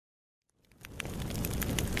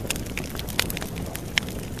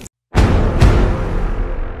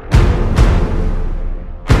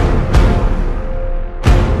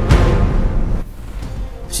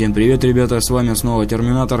Всем привет, ребята, с вами снова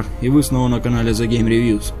Терминатор, и вы снова на канале The Game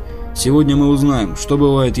Reviews. Сегодня мы узнаем, что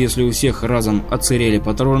бывает, если у всех разом отсырели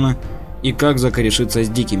патроны, и как закорешиться с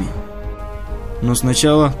дикими. Но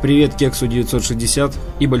сначала, привет Кексу 960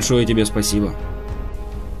 и большое тебе спасибо.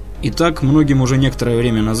 Итак, многим уже некоторое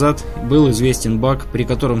время назад был известен баг, при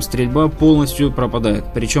котором стрельба полностью пропадает.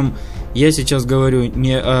 Причем я сейчас говорю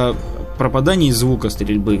не о пропадании звука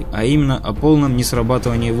стрельбы, а именно о полном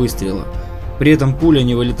несрабатывании выстрела. При этом пуля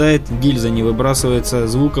не вылетает, гильза не выбрасывается,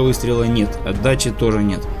 звука выстрела нет, отдачи тоже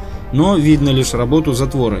нет. Но видно лишь работу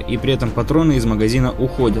затвора, и при этом патроны из магазина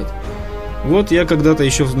уходят. Вот я когда-то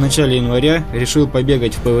еще в начале января решил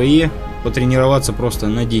побегать в ПВЕ, потренироваться просто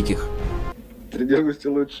на диких.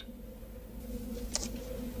 Тренируйся лучше.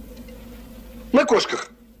 На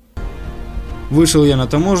кошках. Вышел я на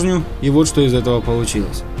таможню, и вот что из этого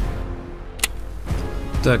получилось.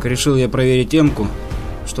 Так, решил я проверить М-ку,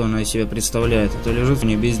 что она из себя представляет, а то лежит у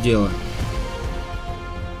нее без дела.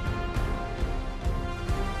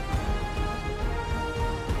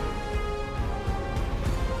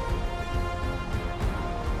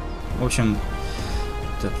 В общем,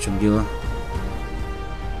 так, в чем дело?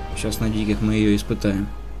 Сейчас на диких мы ее испытаем.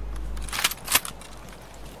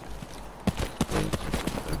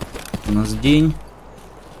 У нас день.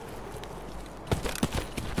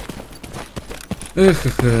 Эх.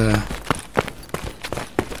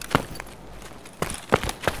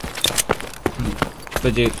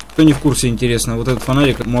 Кстати, кто не в курсе, интересно, вот этот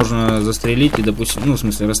фонарик можно застрелить и, допустим, ну, в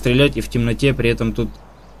смысле, расстрелять, и в темноте при этом тут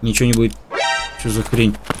ничего не будет. Что за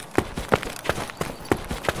хрень?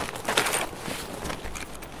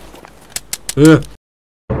 В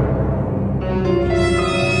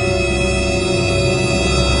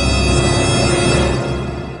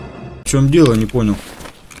чем дело, не понял.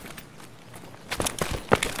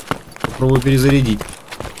 Попробую перезарядить.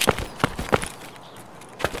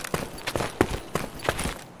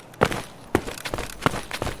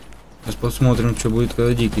 Сейчас посмотрим, что будет,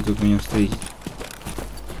 когда дикий тут меня встретит.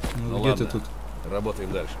 Ну, где ты тут?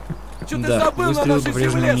 Работаем дальше. Что ты да, забыл на выстрелы нашей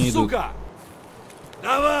по-прежнему земле, не идут. сука?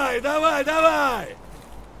 Давай!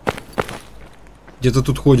 Где-то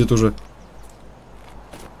тут ходит уже.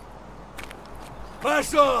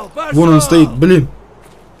 Пошел! Вон он стоит, блин.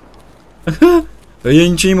 Я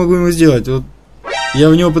ничего не могу ему сделать. Вот я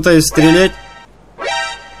в него пытаюсь стрелять.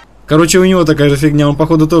 Короче, у него такая же фигня. Он,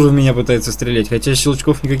 походу, тоже в меня пытается стрелять. Хотя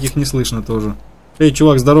щелчков никаких не слышно тоже. Эй,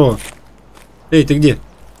 чувак, здорово. Эй, ты где?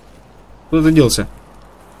 Куда ты делся?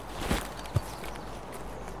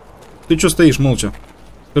 Ты что стоишь молча?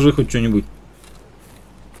 Скажи хоть что-нибудь.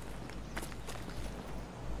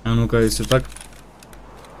 А ну-ка, если так.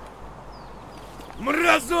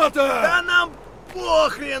 Мразота! Да нам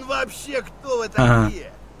похрен вообще, кто вы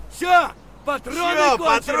такие. Все, патроны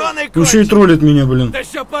кончились. Ну еще и троллит меня, блин. Да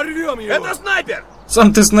сейчас порвем его. Это снайпер!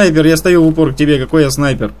 Сам ты снайпер, я стою в упор к тебе, какой я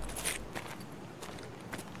снайпер.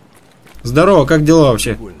 Здорово, как дела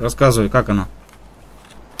вообще? Рассказывай, как оно?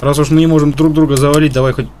 Раз уж мы не можем друг друга завалить,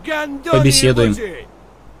 давай хоть Гондоны побеседуем. ебучий.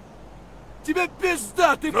 Тебе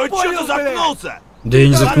пизда, ты Ну понял, что ты запнулся? Да я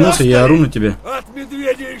не заткнулся, я ору на тебя. От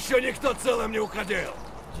медведя еще никто целым не уходил.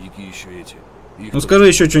 Дикие еще эти. Их Ну скажи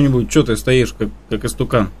еще что-нибудь, что ты стоишь, как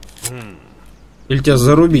истукан? Или тебя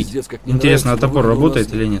зарубить? Пиздец, как не Интересно, а нравится, топор но работает у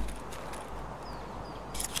нас или нет?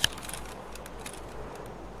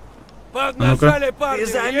 Поднажали, парни,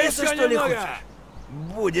 Ты замеса, еще что ли, немного. хочешь?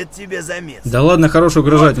 Будет тебе замес. Да ладно, хорош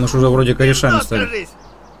угрожать, мы ж уже вроде корешами стали. Скажись.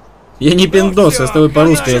 Я не пиндос, я с тобой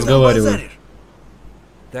по-русски Что там разговариваю. базаришь?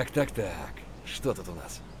 Так. Что тут у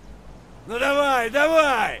нас? Ну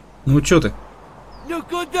давай. Ну чё ты? Ну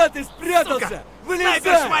куда ты спрятался? Сука, Вылезай.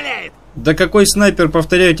 снайпер шмаляет. Да какой снайпер,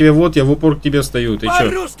 повторяю тебе, вот я в упор к тебе стою, ты чё?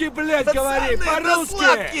 По-русски, блядь, говори, Пацаны, да по-русски.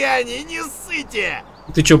 сладкие они, не ссыте.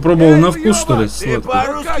 Ты чё, пробовал на Эй, вкус, что ли? ёба, Ты Сладкий?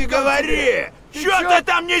 по-русски как там говори. тебе? Чё чё? ты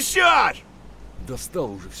там несешь?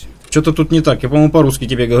 Достал уже все это. Что-то тут не так, я, по-моему, по-русски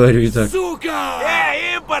тебе говорю и так. Сука!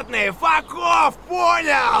 Импортный, факов,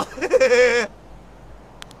 понял?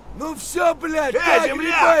 Ну все, блядь, как земля!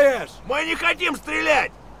 грибаешь? Мы не хотим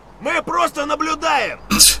стрелять. Мы просто наблюдаем.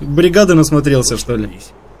 Бригады насмотрелся, что ли?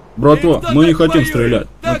 Братва, Никто мы не так хотим воюет. стрелять,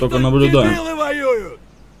 мы Так только тут наблюдаем. дебилы воюют.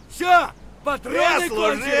 Все, патроны кончились.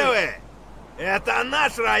 Служивые. Это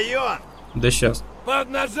наш район. Да сейчас.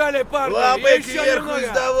 Поднажали, парни, Лапы еще кверху и немного.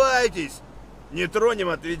 сдавайтесь. Не тронем,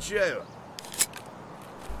 отвечаю.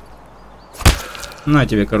 На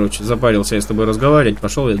тебе, короче, запарился я с тобой разговаривать,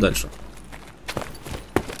 пошел я дальше.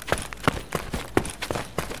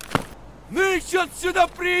 Ну и чё ты сюда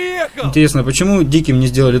приехал? Интересно, почему диким не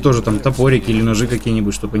сделали тоже там топорики или ножи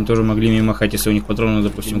какие-нибудь, чтобы они тоже могли мимо махать, если у них патроны,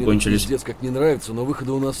 допустим, Мне кончились? пиздец как не нравится, но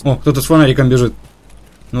выхода у нас... О, кто-то с фонариком бежит.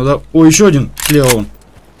 Ну да. О, еще один. Слева он.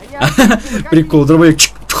 Прикол, дробовик.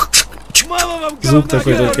 Звук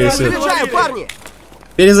такой только и все.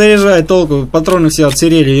 Перезаряжай, толку. Патроны все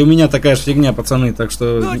отсырели. И у меня такая же фигня, пацаны. Так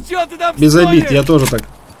что без обид, я тоже так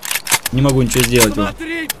не могу ничего сделать.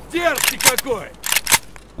 Смотри, дерзкий какой.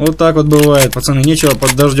 Вот так вот бывает, пацаны. Нечего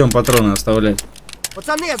под дождем патроны оставлять.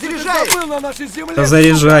 Пацаны, заряжай! На нашей земле, Да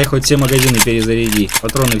заряжай, хоть все магазины перезаряди.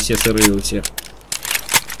 Патроны все сырые у всех.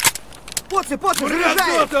 Поцы,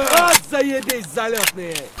 заряжай! От заебись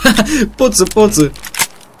залетные! Поцы.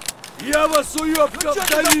 Я вас уёбком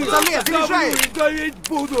давил! Заряжай! И давить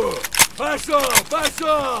буду! Пошел!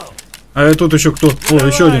 А тут еще кто? О, Давай,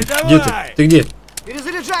 еще один. давай. Где ты? Ты где?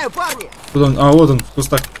 Перезаряжаю, парни! Куда он? А, вот он, в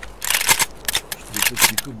кустах.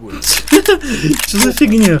 Что за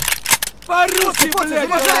фигня? По-русски,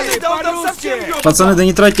 блядь! По-русски! Пацаны, да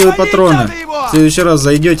не тратьте вы патроны. В следующий раз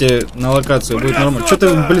зайдете на локацию, будет нормально. Что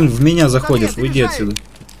ты, блин, в меня заходишь? Уйди отсюда.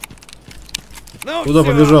 Ну Куда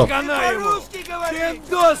всё, побежал? хана ему.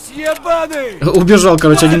 Пиндос ебаный! Убежал,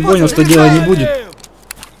 короче, один понял, что дела не будет.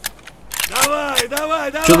 Давай!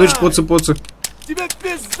 Что говоришь, поцы? Тебе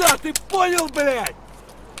пизда, ты понял, блядь?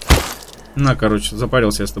 На, короче,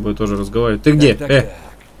 запарился я с тобой тоже разговаривать. Ты где?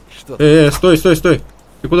 Что Стой.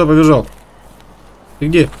 Ты куда побежал? Ты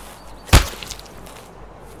где?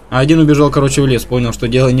 А один убежал, короче, в лес. Понял, что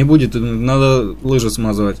дела не будет. Надо лыжи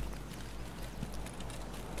смазывать.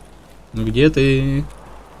 Ну где ты?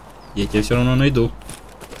 Я тебя все равно найду.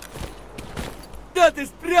 Да ты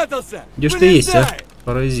спрятался? Где ж ты есть, а?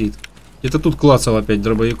 Паразит. Где-то тут клацал опять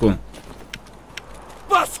дробовиком.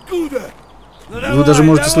 Паскуда! Ну, Вы давай, даже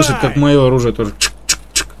можете давай. слышать, как мое оружие тоже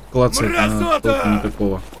клацает. Мразота! Толку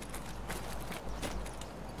никакого.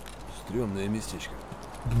 Стрёмное местечко.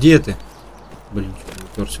 Где ты? Блин, что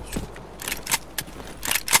уперся?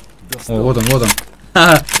 Достал. О, вот он.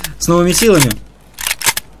 Ха-ха, с новыми силами.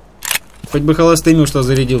 Хоть бы холостыми что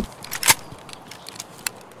зарядил.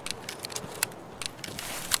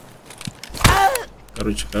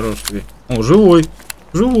 Короче, хорош тебе. О, живой.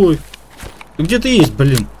 Ты где ты есть,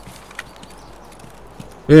 блин?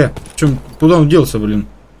 Куда он делся, блин?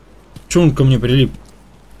 Че он ко мне прилип?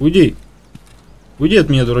 Уйди от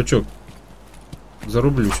меня, дурачок.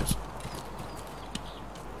 Зарублю сейчас.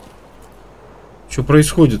 Что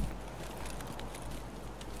происходит?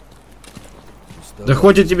 Да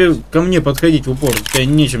хватит тебе ко мне подходить в упор. У тебя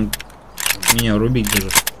нечем меня рубить даже.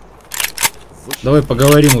 Давай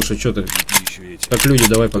поговорим лучше, что ты. Как люди,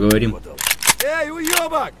 давай поговорим. Эй,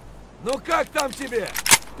 уёбок! Ну как там тебе?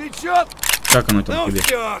 Ты чё? Как оно там Ну тебе?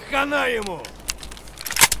 всё, хана ему!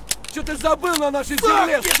 Чё ты забыл на нашей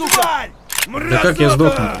земле, сука? Да как я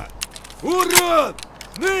сдохну? Урод!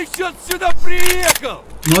 Ну и чё ты сюда приехал?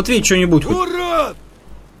 Ну ответь что-нибудь хоть. Урод!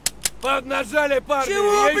 Поднажали, парни!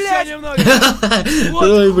 Чего, Я блядь? ещё немного! Вот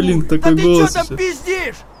Ой, хуй. блин, Да такой ты чё голос. там всё.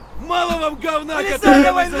 пиздишь? Мало вам говна, Вылезай, которое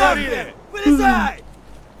давай вы нахуй! заварили! Вылезай!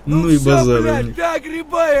 Ну и всё, базар. блядь, блин. ты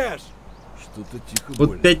огребаешь! Что-то тихо Вот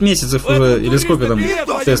больно. 5 месяцев Вот уже, тут или сколько там туристы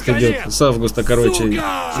приедут, тест один идет, конец. с августа, короче.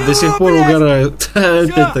 Сука! До сих пор блядь? угорают.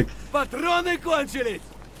 Опять Всё, так. патроны кончились!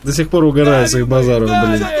 До сих пор угорают с их базаров, да,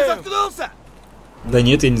 блин. да. Ты заткнулся? Да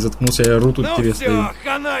нет, я не заткнулся, я ору тут Ну тебе все, стою.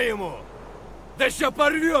 хана ему! Да ща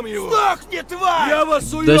порвем его! Сдохни, тварь! Я вас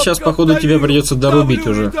Да уёбком сейчас, походу, тебе давлю, придется дорубить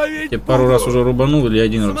давлю и уже. давить Я пару раз буду. уже рубанул или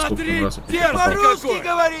один раз, сколько Смотри, там раз. опять дерзкий попал. По-русски какой?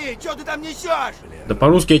 говори! Чё ты там несешь? Да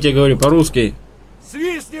по-русски я тебе говорю, по-русски.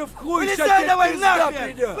 Свистни в хуй, Вылезай ща тебе давай пизда нахер!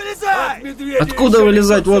 придёт. Вылезай! От медведя Откуда ещё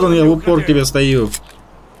вылезать? никто Вот он, я в не упор уходил. тебе стою.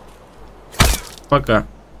 Пока.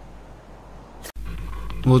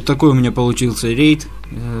 Вот такой у меня получился рейд.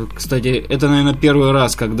 Кстати, это, наверное, первый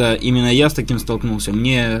раз, когда именно я с таким столкнулся.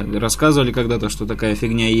 Мне рассказывали когда-то, что такая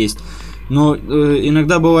фигня есть. Но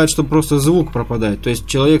иногда бывает, что просто звук пропадает. То есть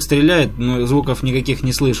человек стреляет, но звуков никаких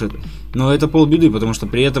не слышит. Но это полбеды, потому что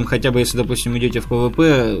при этом, хотя бы если, допустим, идете в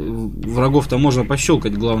ПВП, врагов-то можно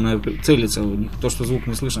пощелкать, главное целиться. То, что звук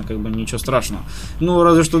не слышно, как бы ничего страшного. Ну,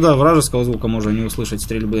 разве что, да, вражеского звука можно не услышать,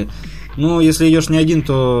 стрельбы. Но если идешь не один,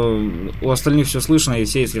 то у остальных все слышно, и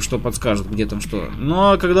все, если что, подскажут, где там что. Ну,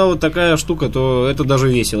 а когда вот такая штука, то это даже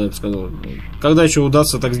весело, я бы сказал. Когда еще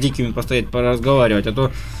удастся так с дикими постоять, поразговаривать, а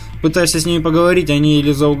то пытаешься с ними поговорить, они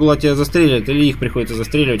или за угла тебя застрелят, или их приходится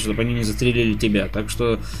застреливать, чтобы они не застрелили тебя. Так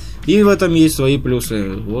что и в этом есть свои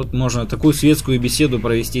плюсы. Вот можно такую светскую беседу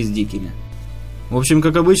провести с дикими. В общем,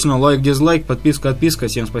 как обычно, лайк, дизлайк, подписка, отписка.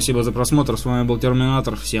 Всем спасибо за просмотр. С вами был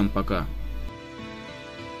Терминатор. Всем пока.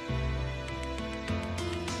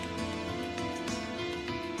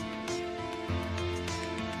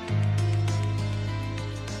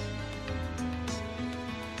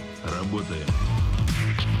 Работаем.